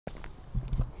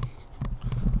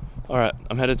All right,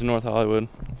 I'm headed to North Hollywood,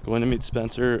 going to meet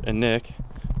Spencer and Nick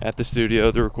at the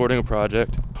studio. They're recording a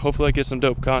project. Hopefully I get some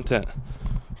dope content.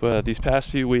 But these past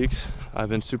few weeks, I've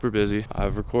been super busy.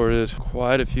 I've recorded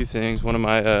quite a few things. One of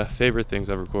my favorite things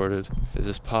I've recorded is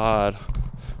this pod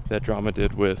that Drama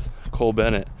did with Cole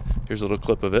Bennett. Here's a little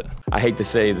clip of it. I hate to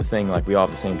say the thing like we all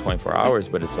have the same 24 hours,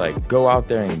 but it's like, go out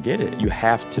there and get it. You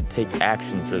have to take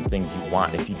action for the things you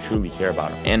want if you truly care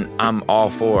about them. And I'm all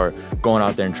for going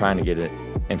out there and trying to get it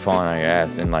and falling on your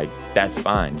ass, and like, that's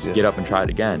fine. Just get up and try it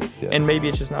again. And maybe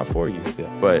it's just not for you,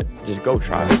 but just go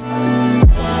try it.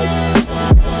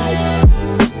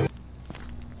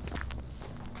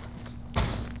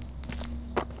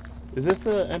 Is this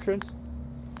the entrance?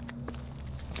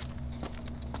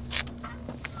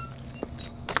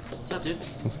 What's up, dude?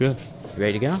 That's good. You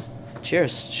ready to go?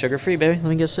 Cheers. Sugar free, baby. Let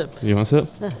me get a sip. You want a sip?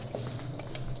 Yeah.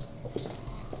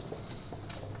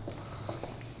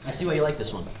 I see why you like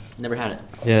this one. Never had it.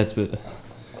 Yeah,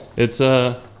 it's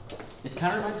It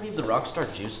kind of reminds me of the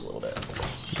Rockstar Juice a little bit.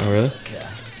 Oh really? Yeah.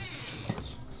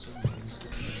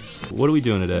 What are we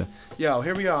doing today? Yo,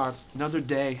 here we are, another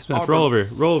day. Spence, roll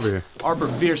over here. Arbor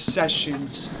Vir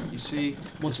sessions. You see,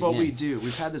 Once that's what we again. do.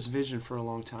 We've had this vision for a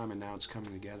long time, and now it's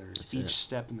coming together. It's That's each it.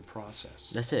 step in the process.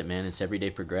 That's it, man. It's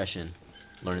everyday progression.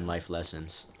 Learning life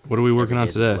lessons. What are we working on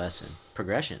Every day's a today? lesson.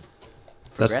 Progression.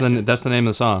 That's Progressing. the name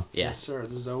of the song. Yeah. Yes, sir.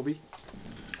 This is Obi.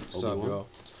 What's up, bro?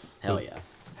 Hell yeah.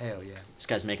 Hell yeah. This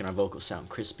guy's making our vocals sound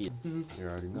crispy. You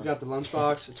already know. We got the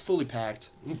lunchbox. It's fully packed.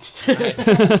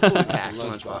 Packed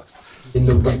lunchbox. In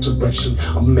the right direction,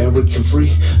 American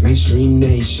free, mainstream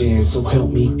nation. So help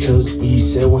me, cause we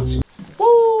said once.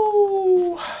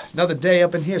 Woo! Another day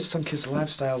up in here, Sunkissed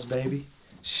Lifestyles, baby.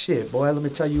 Shit, boy, let me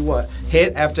tell you what.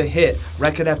 Hit after hit,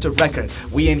 record after record.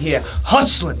 We in here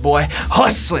hustling, boy,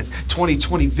 hustling.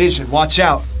 2020 vision, watch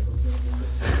out.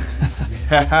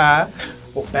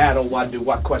 What battle I do,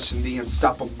 I question the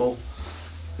unstoppable.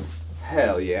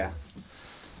 Hell yeah.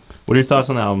 What are your thoughts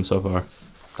on the album so far?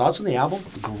 Thoughts on the album?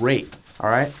 Great. All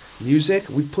right. Music,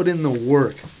 we put in the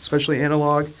work, especially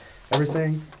analog,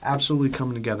 everything absolutely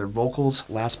coming together. Vocals,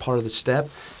 last part of the step,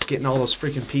 getting all those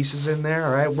freaking pieces in there.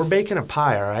 All right. We're baking a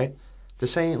pie. All right.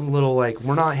 This ain't little like,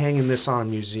 we're not hanging this on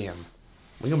museum.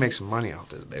 We gonna make some money off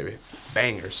this, baby.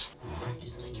 Bangers.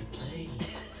 Practice like you play.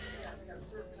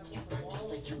 You practice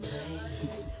like you play.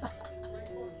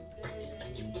 Practice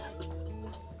like you play.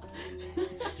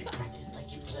 You practice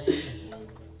like you play.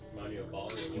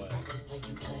 You practice like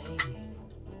you play.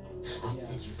 I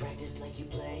said you practice like you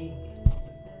play.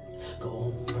 Go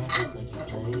home, practice like you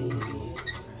play.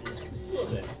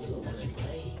 You practice like you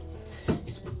play.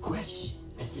 It's progression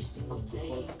every single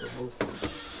day.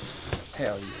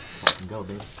 Hell yeah. Fucking go,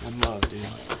 dude. One love, dude.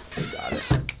 You got it.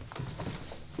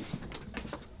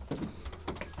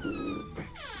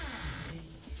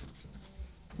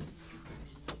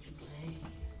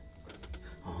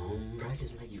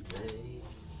 Practice like you play.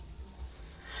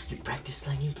 You practice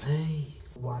like you play.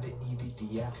 Why did he beat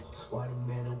the apple? Why do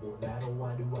men will battle?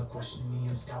 Why do I question the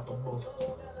unstoppable?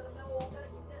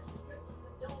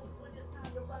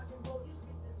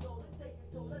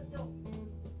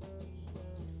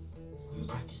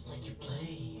 Practice like you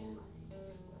play.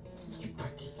 You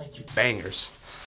practice like you Bangers.